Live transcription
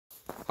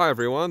Hi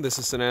everyone, this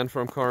is Sinan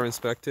from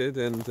GetInspected,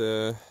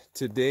 and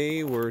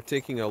today we're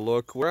taking a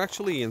look. We're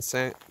actually in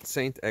Saint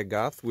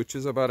Agathe, which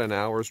is about an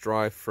hour's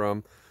drive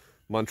from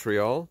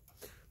Montreal.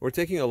 We're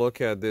taking a look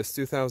at this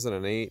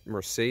 2008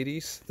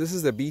 Mercedes. This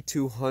is the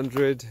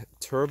B200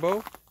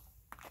 Turbo.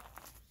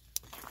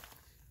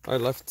 I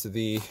left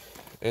the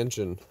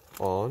engine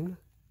on,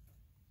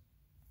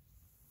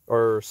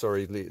 or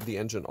sorry, the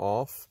engine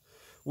off.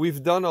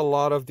 We've done a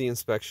lot of the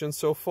inspection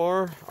so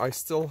far. I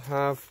still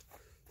have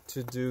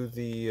to do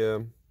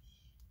the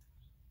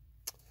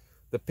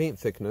paint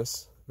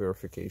thickness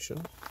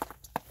verification.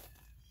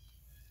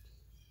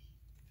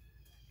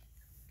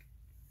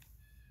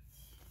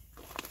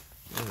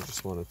 I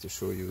just wanted to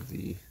show you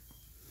the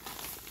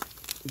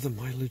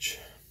mileage,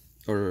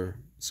 or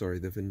sorry,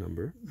 the VIN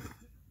number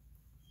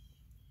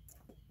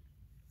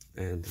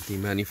and the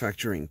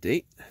manufacturing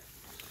date.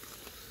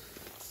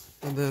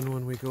 And then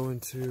when we go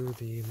into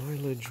the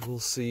mileage, we'll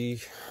see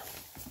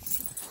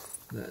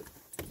that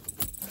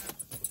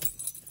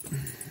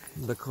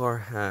the car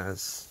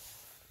has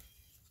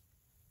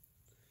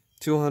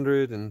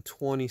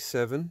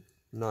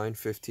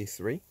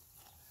 227,953.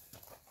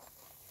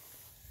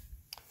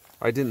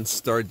 I didn't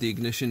start the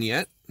ignition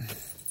yet,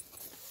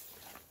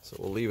 so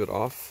we'll leave it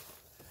off.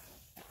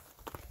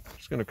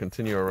 Just going to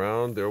continue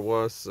around. There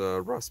was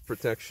rust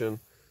protection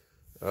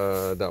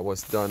that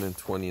was done in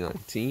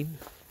 2019.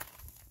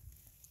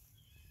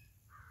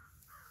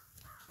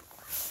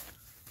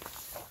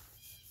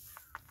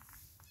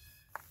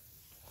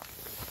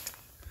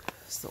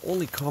 The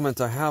only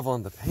comment I have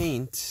on the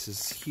paint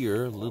is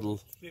here, little.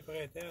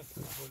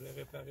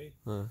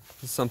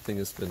 Something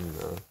has been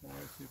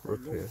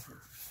repaired.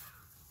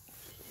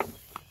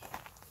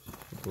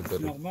 C'est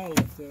normal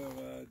after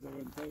the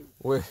winter.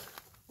 Oui.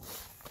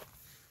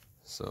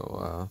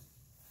 So,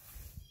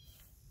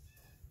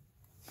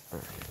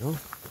 there you go.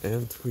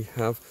 And we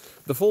have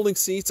the folding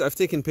seats. I've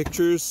taken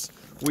pictures.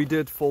 We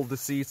did fold the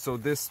seats, so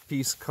this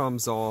piece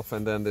comes off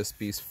and then this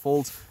piece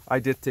folds. I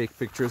did take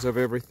pictures of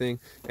everything,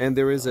 and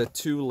there is a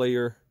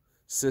 2-layer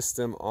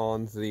system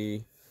on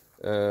the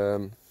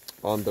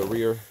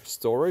rear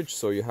storage.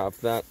 So you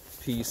have that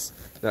piece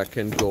that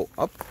can go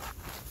up.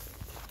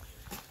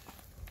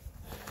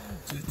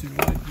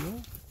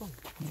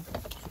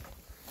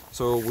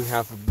 So we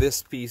have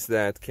this piece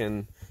that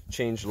can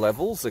change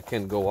levels. It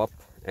can go up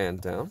and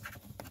down.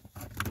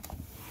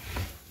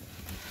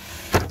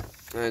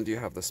 And you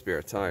have the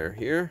spare tire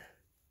here.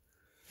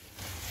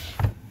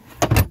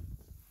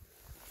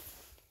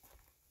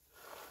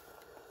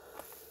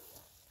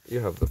 You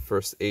have the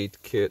first aid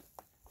kit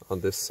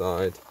on this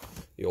side.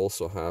 You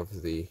also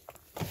have the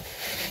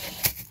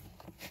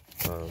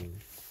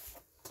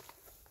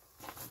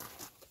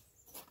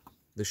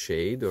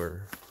shade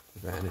or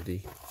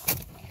vanity.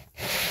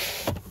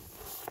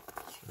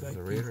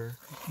 The rear.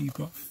 Keep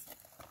off.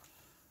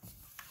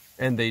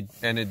 And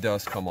it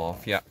does come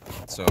off, yeah.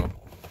 So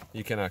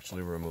you can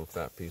actually remove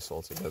that piece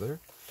altogether.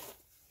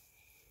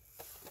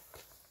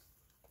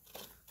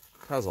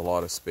 Has a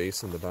lot of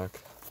space in the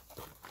back.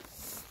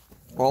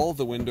 All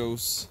the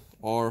windows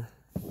are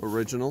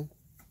original.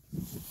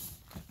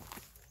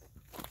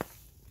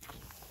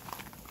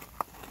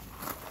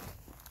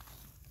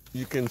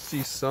 You can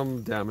see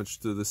some damage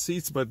to the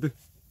seats, but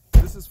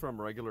this is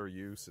from regular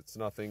use. It's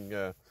nothing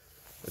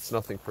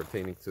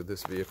pertaining to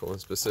this vehicle in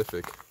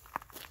specific.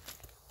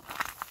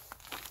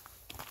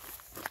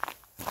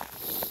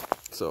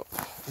 So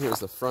here's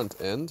the front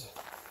end.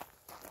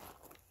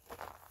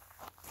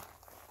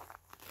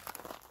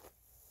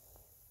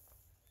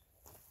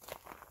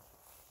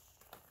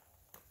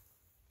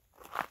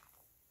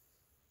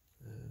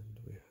 And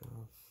we have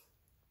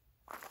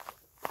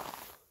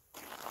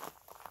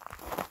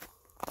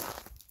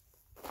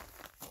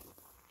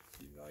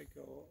You like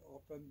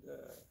open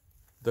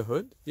the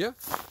hood? Yeah,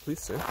 please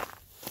sir.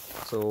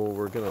 So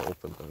we're gonna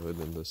open the hood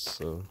in this.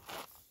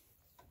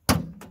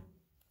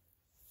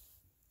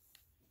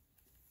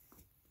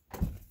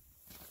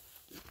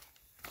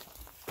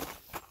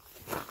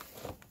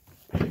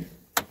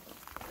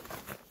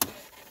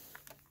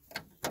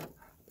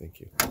 Thank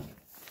you.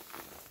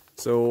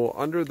 So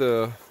under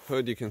the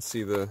hood, you can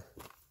see the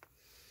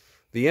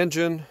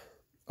engine.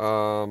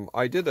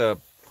 I did a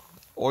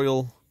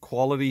oil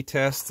quality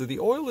test. The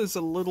oil is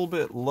a little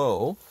bit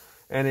low,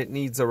 and it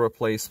needs a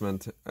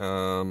replacement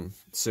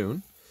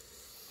soon.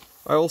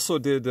 I also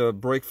did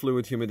brake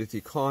fluid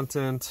humidity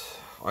content.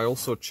 I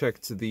also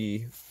checked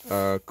the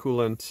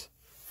coolant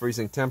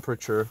freezing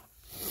temperature,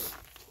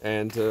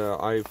 and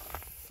I've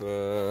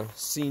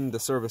seen the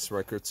service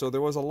record. So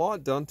there was a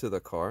lot done to the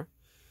car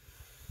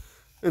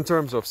in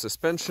terms of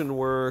suspension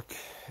work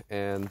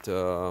and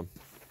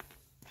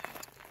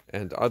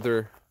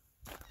other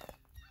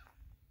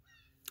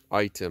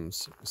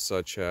items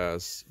such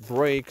as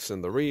brakes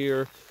in the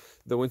rear.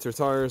 The winter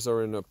tires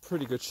are in a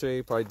pretty good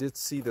shape. I did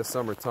see the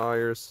summer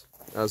tires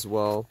as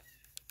well.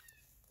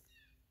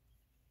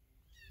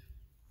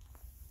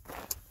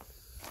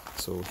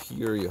 So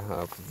here you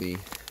have the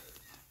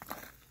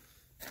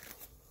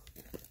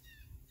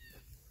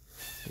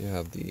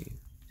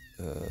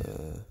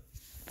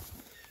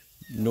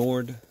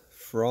Nord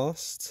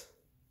Frost.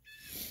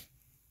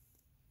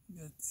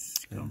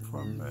 It's come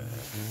from.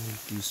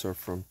 These are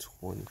from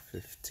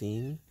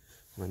 2015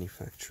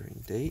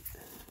 manufacturing date.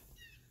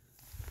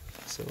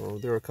 So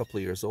they're a couple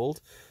of years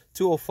old.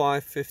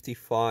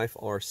 205/55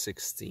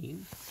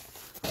 R16.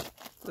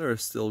 They're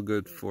still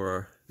good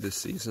for this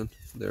season.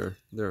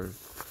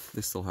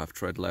 They still have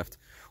tread left.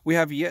 We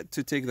have yet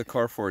to take the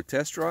car for a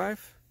test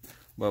drive,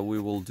 but we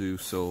will do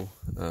so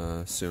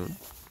soon.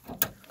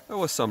 There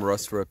was some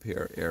rust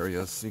repair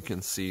areas you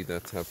can see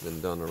that have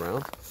been done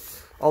around.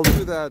 I'll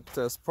do that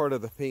as part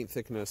of the paint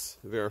thickness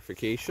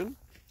verification.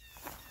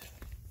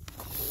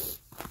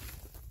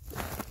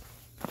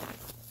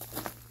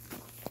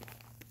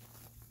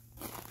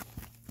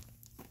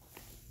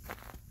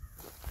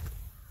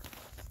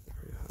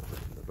 There you have it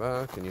in the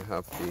back, and you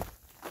have the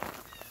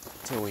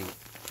towing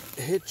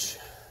hitch.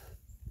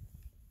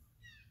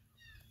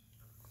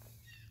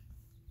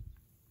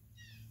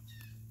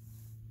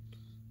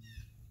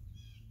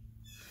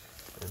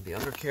 And the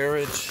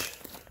undercarriage.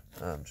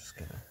 I'm just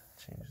gonna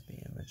change the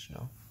image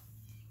now.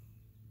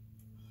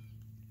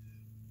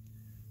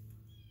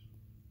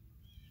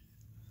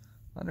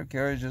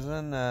 Undercarriage is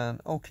in an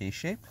okay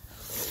shape.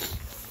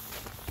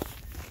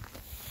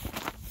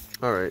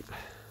 All right.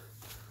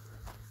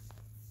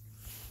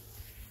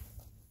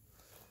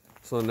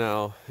 So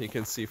now you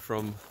can see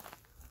from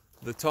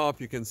the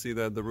top, you can see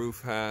that the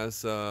roof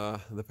has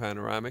the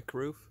panoramic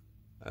roof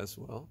as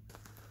well.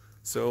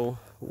 So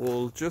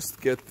we'll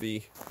just get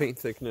the paint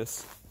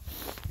thickness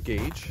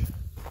gauge.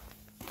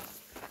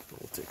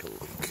 We'll take a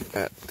look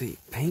at the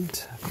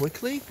paint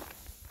quickly.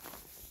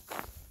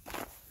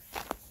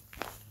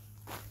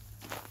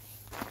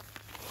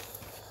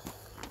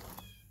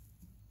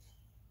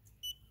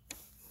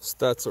 So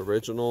that's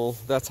original.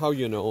 That's how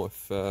you know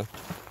if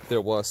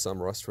there was some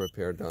rust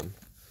repair done.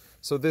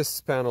 So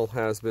this panel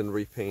has been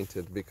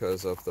repainted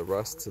because of the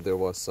rust. There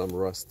was some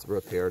rust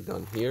repair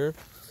done here.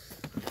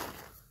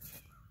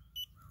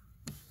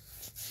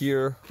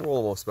 Here, we're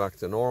almost back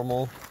to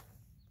normal.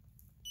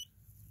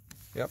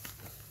 Yep.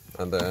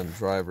 And then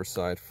driver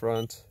side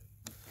front.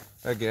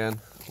 Again,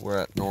 we're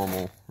at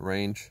normal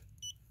range.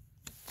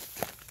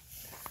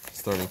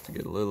 Starting to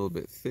get a little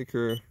bit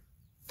thicker.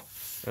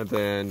 And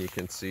then you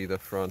can see the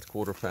front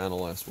quarter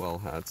panel as well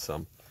had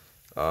some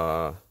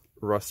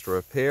rust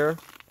repair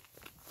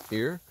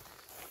here.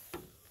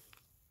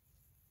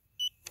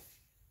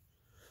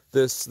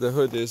 The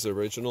hood is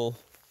original.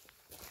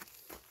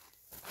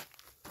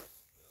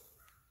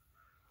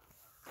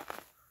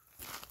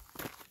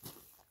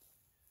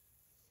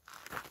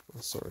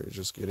 Sorry,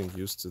 just getting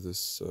used to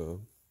this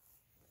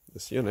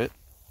this unit.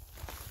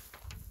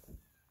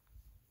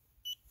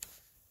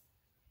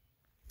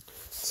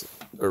 It's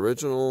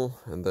original,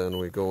 and then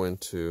we go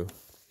into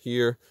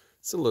here.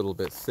 It's a little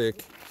bit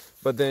thick,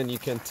 but then you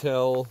can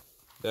tell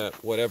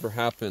that whatever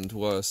happened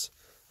was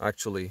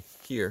actually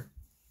here.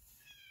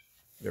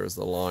 There's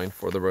the line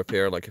for the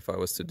repair. Like if I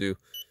was to do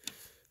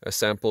a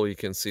sample, you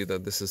can see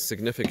that this is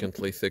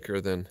significantly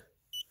thicker than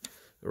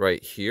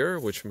right here,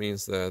 which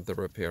means that the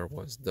repair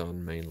was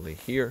done mainly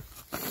here.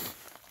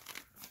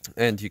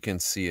 And you can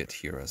see it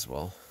here as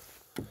well.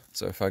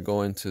 So if I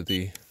go into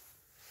the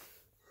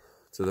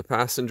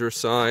passenger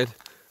side,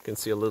 you can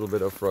see a little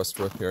bit of rust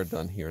repair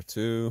done here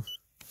too.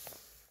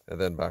 And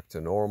then back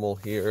to normal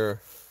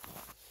here.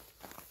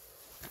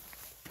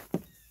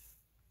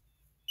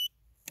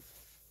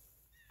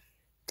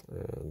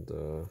 And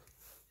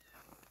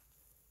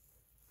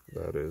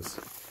that is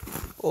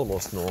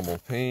almost normal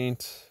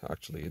paint.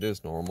 Actually, it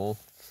is normal.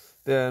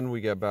 Then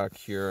we get back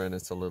here and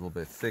it's a little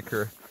bit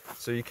thicker.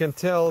 So you can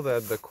tell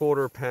that the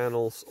quarter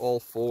panels, all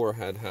four,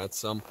 had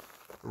some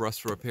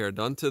rust repair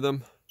done to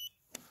them.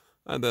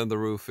 And then the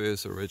roof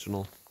is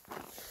original.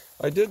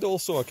 I did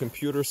also a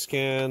computer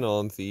scan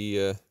on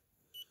the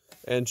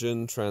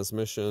engine,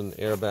 transmission,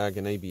 airbag,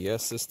 and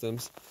ABS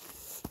systems.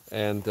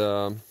 And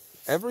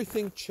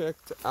everything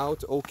checked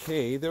out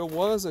okay. There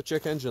was a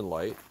check engine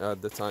light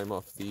at the time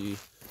of the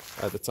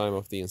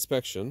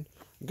inspection.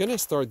 I'm gonna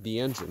start the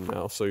engine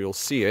now so you'll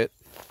see it.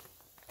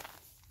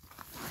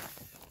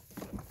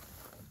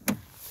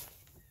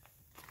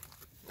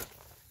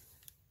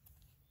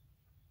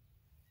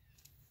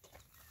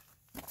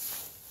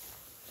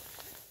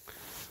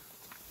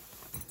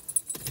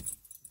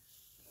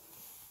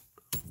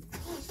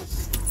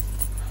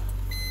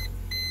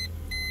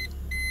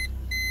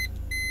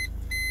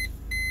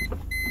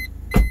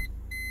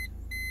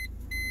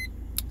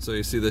 So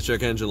you see the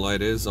check engine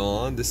light is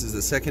on. This is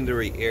the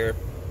secondary air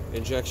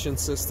injection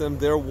system.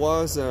 There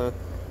was a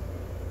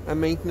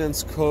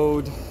maintenance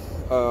code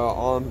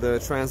on the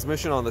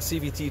transmission, on the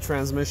CVT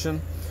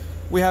transmission.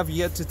 We have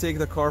yet to take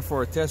the car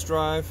for a test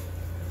drive.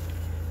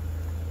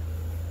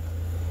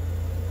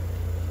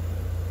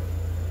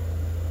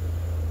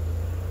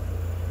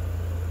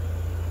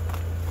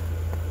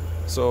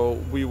 So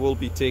we will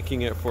be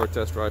taking it for a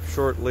test drive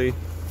shortly.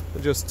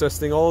 Just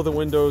testing all the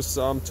windows.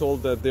 I'm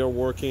told that they're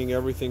working.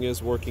 Everything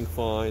is working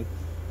fine.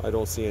 I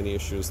don't see any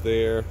issues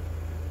there.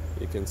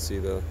 You can see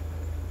the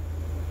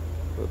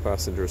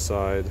passenger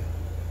side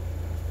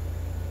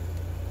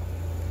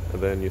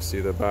And then you see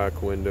the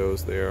back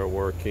windows there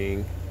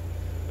working,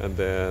 and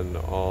then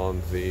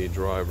on the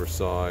driver's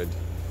side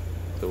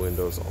the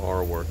windows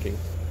are working.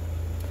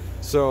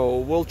 So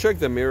we'll check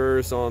the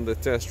mirrors on the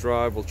test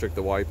drive, we'll check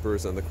the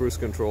wipers and the cruise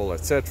control,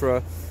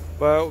 etc.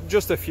 But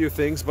just a few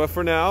things. But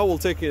for now we'll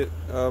take it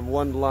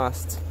one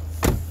last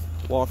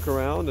walk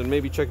around and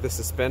maybe check the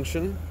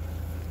suspension.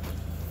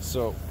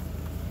 So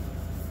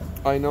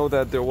I know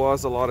that there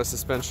was a lot of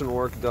suspension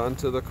work done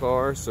to the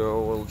car,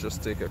 so we'll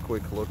just take a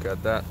quick look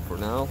at that for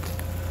now.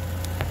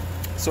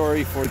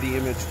 Sorry for the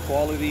image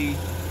quality.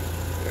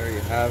 There you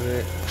have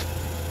it.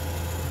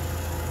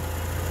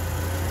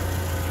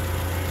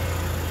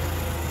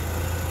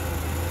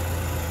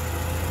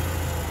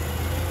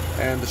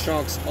 And the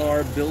shocks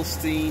are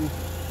Bilstein.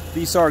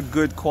 These are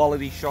good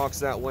quality shocks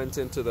that went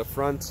into the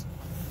front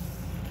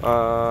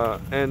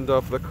end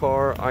of the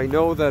car. I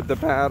know that the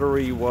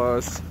battery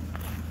was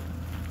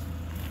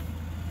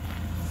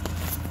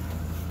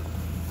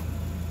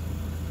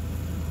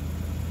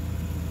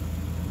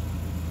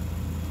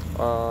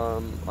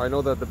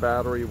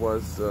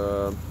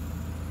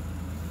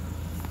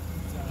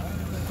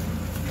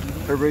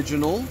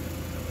original.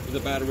 The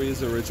battery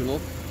is original,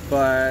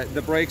 but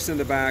the brakes in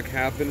the back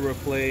have been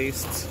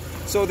replaced.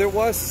 So there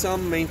was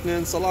some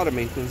maintenance, a lot of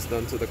maintenance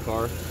done to the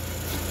car.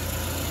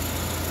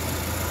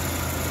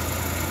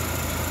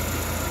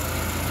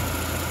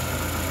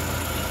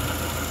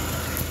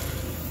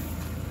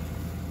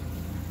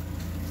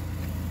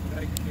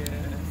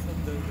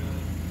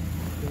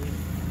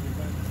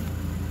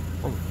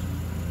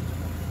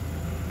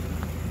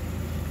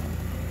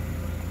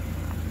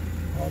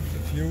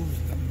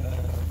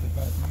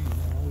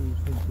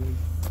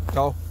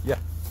 Oh yeah,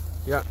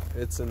 yeah,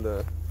 it's in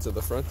the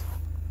front.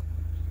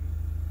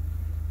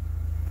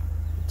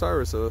 The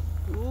tire is a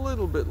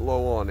little bit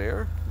low on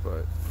air,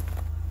 but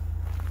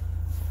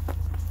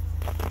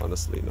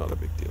honestly not a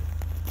big deal.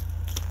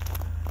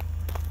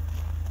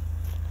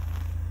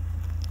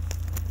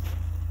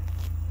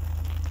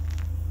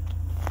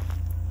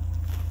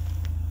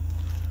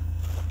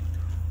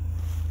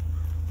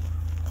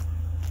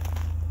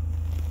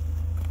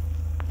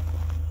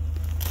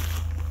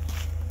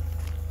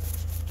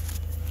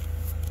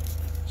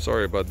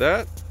 Sorry about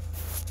that.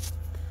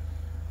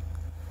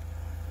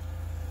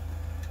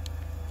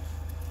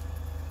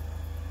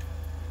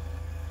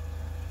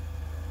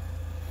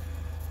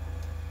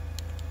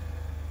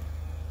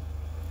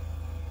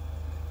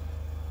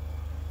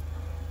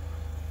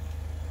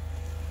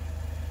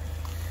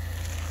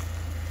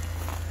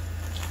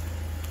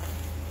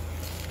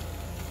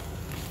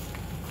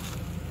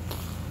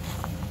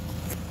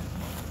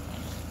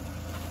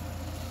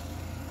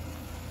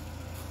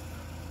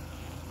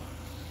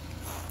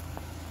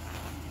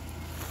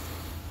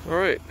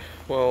 Alright,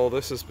 well,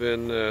 this has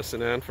been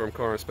Sinan from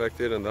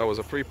GetInspected, and that was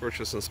a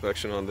pre-purchase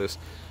inspection on this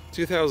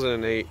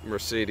 2008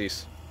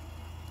 Mercedes.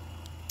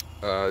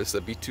 It's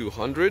the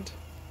B200,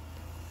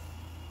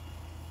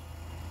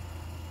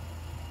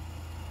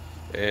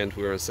 and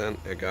we're in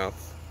Saint Agathe,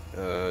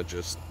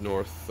 just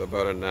north,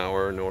 about an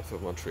hour north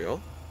of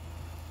Montreal.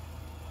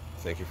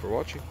 Thank you for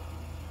watching.